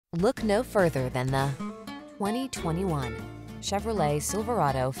Look no further than the 2021 Chevrolet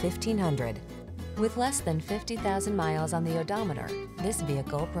Silverado 1500. With less than 50,000 miles on the odometer, this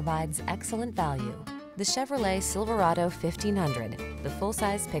vehicle provides excellent value. The Chevrolet Silverado 1500, the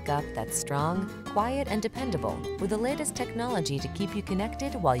full-size pickup that's strong, quiet, and dependable, with the latest technology to keep you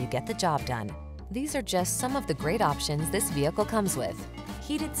connected while you get the job done. These are just some of the great options this vehicle comes with: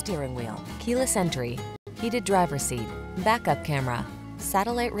 heated steering wheel, keyless entry, heated driver's seat, backup camera,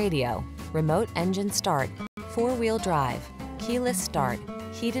 satellite radio, remote engine start, four-wheel drive, keyless start,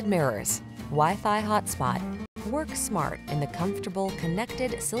 heated mirrors, Wi-Fi hotspot. Work smart in the comfortable,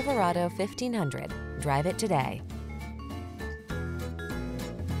 connected Silverado 1500. Drive it today.